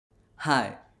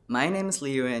Hi, my name is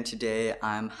Leo and today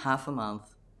I'm half a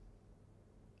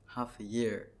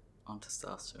year on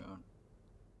testosterone.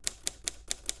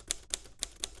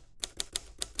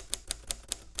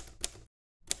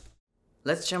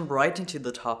 Let's jump right into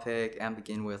the topic and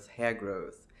begin with hair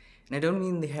growth. And I don't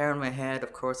mean the hair on my head,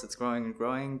 of course it's growing and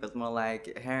growing, but more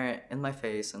like hair in my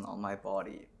face and on my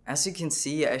body. As you can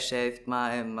see, I shaved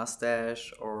my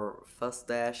mustache, or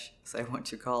fustache as I want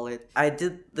to call it. I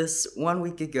did this 1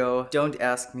 week ago, don't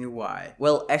ask me why.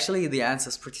 Well, actually the answer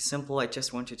is pretty simple, I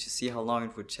just wanted to see how long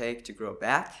it would take to grow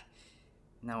back.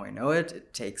 Now I know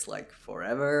it takes like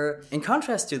forever. In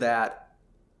contrast to that,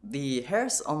 the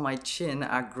hairs on my chin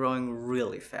are growing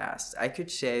really fast. I could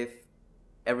shave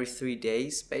every 3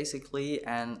 days basically,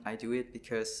 and I do it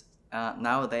because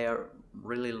now they are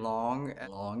really long,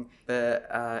 but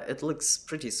it looks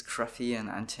pretty scruffy and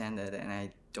untended, and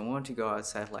I don't want to go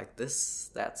outside like this.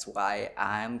 That's why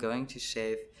I'm going to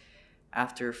shave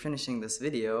after finishing this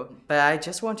video. But I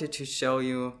just wanted to show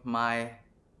you my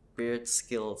beard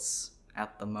skills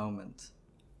at the moment.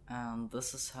 And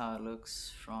this is how it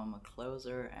looks from a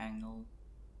closer angle.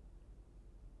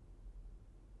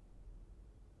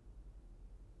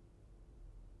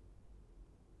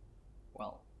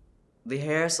 Well, the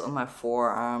hairs on my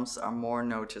forearms are more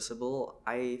noticeable,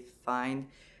 I find,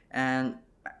 and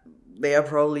they are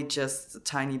probably just a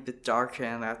tiny bit darker,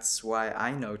 and that's why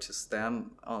I noticed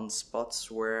them on spots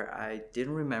where I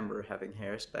didn't remember having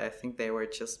hairs, but I think they were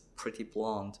just pretty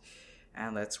blonde,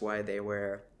 and that's why they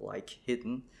were like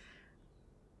hidden.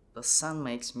 The sun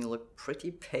makes me look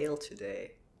pretty pale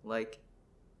today. Like,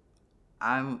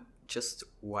 I'm just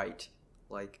white.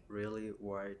 Like, really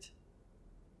white.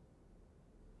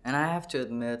 And I have to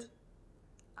admit,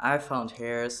 I found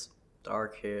hairs,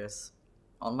 dark hairs,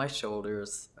 on my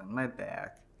shoulders and my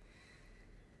back.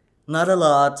 Not a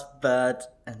lot,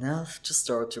 but enough to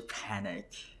start to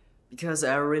panic. Because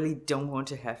I really don't want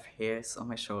to have hairs on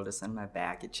my shoulders and my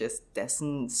back. It just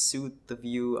doesn't suit the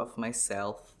view of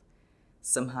myself.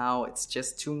 Somehow it's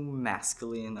just too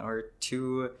masculine or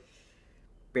too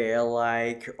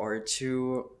bear-like or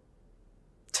too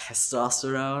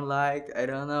testosterone-like. I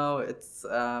don't know. It's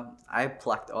I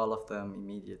plucked all of them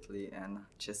immediately and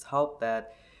just hope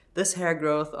that this hair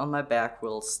growth on my back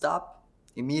will stop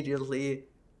immediately,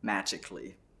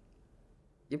 magically.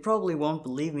 You probably won't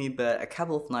believe me, but a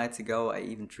couple of nights ago I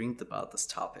even dreamed about this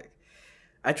topic.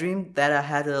 I dreamed that I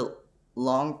had a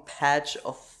long patch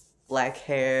of black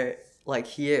hair. Like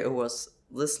here it was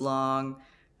this long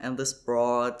and this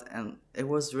broad, and it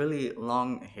was really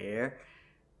long hair.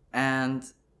 And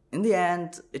in the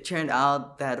end, it turned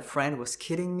out that a friend was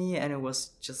kidding me and it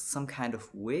was just some kind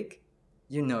of wig.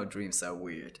 You know, dreams are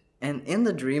weird. And in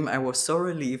the dream, I was so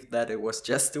relieved that it was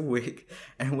just a wig.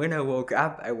 And when I woke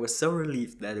up, I was so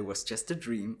relieved that it was just a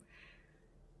dream.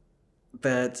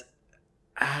 But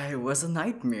it was a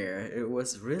nightmare. It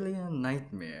was really a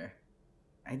nightmare.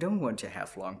 I don't want to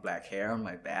have long black hair on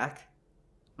my back.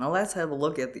 Now let's have a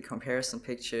look at the comparison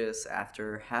pictures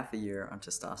after half a year on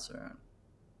testosterone.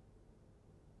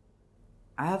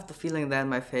 I have the feeling that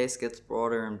my face gets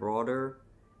broader and broader.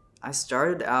 I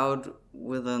started out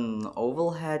with an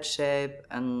oval head shape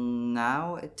and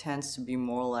now it tends to be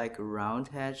more like a round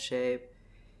head shape.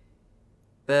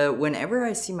 But whenever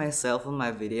I see myself in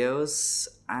my videos,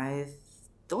 I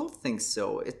don't think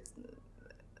so.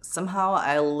 Somehow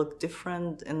I look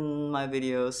different in my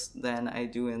videos than I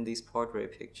do in these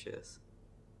portrait pictures,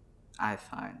 I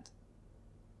find.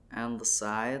 And the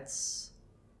sides.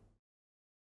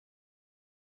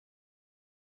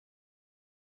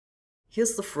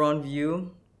 Here's the front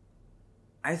view.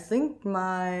 I think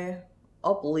my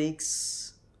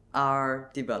obliques are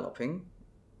developing.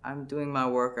 I'm doing my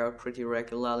workout pretty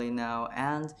regularly now,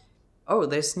 and oh,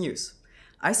 there's news.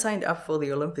 I signed up for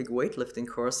the Olympic weightlifting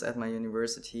course at my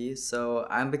university, so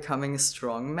I'm becoming a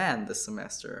strong man this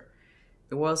semester.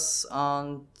 It was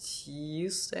on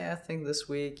Tuesday, I think, this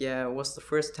week. Yeah, it was the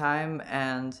first time,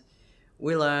 and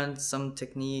we learned some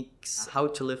techniques, how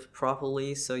to lift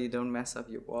properly so you don't mess up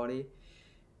your body.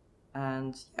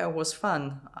 And yeah, it was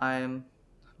fun.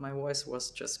 My voice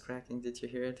was just cracking, did you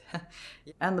hear it?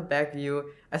 And the back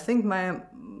view, I think my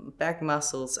back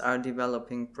muscles are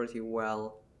developing pretty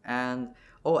well. And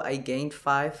oh, I gained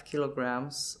 5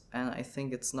 kilograms and I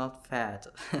think it's not fat.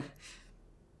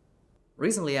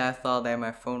 Recently I thought that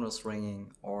my phone was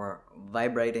ringing or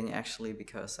vibrating actually,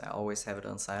 because I always have it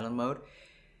on silent mode.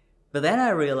 But then I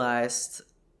realized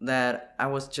that I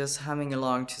was just humming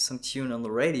along to some tune on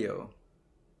the radio.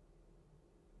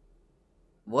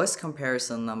 Voice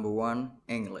comparison number 1,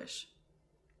 English.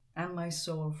 And my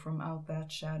soul from out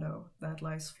that shadow that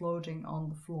lies floating on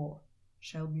the floor.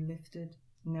 shall be lifted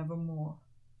nevermore.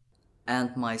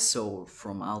 And my soul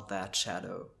from out that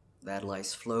shadow that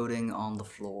lies floating on the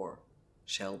floor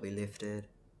shall be lifted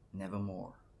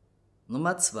nevermore.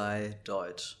 Nummer 2,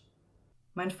 Deutsch.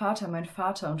 Mein Vater,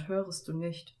 und hörest du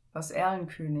nicht, was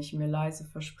Erlenkönig mir leise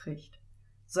verspricht?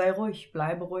 Sei ruhig,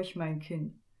 bleibe ruhig, mein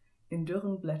Kind, in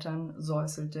dürren Blättern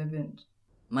säuselt der Wind.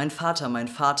 Mein Vater,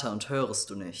 und hörest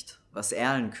du nicht, was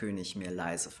Erlenkönig mir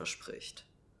leise verspricht?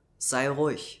 Sei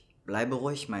ruhig, bleibe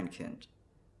ruhig, mein Kind,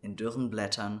 in dürren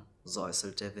Blättern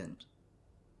säuselt der Wind.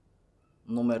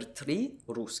 Nummer 3,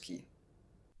 Русский.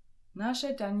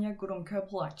 Nasze Tania gromka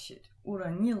плачет,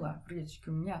 уронила в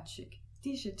речку мячик.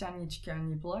 Тише, Танечка,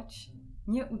 не плачь,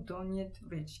 не утонет в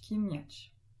речке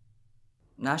мяч.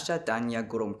 Nasza Tania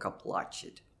gromka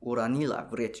плачет, уронила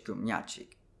в речку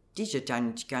мячик. Тише,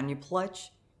 Танечка, не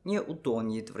плачь, не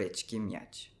утонет в речке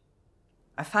мяч.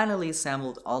 I finally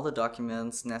assembled all the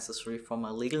documents necessary for my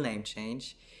legal name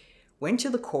change, went to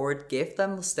the court, gave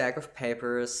them the stack of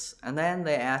papers, and then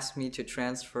they asked me to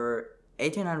transfer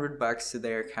 $1,800 to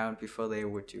their account before they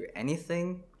would do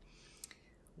anything.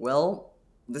 Well,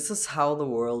 this is how the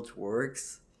world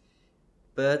works.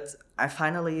 But I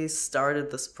finally started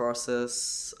this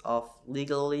process of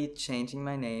legally changing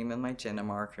my name and my gender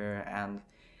marker, and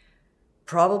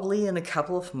probably in a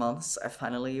couple of months I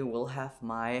finally will have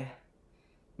my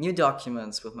new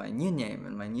documents with my new name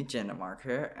and my new gender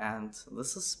marker, and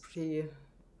this is pretty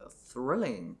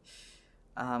thrilling.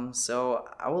 So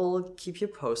I will keep you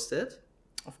posted,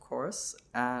 of course,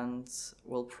 and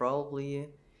we'll probably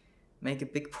make a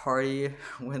big party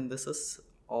when this is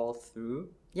all through.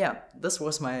 Yeah, this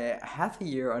was my half a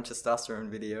year on testosterone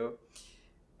video,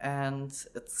 and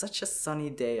it's such a sunny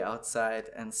day outside,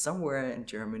 and somewhere in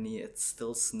Germany it's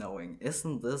still snowing.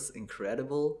 Isn't this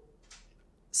incredible?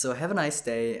 So have a nice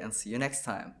day and see you next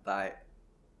time. Bye.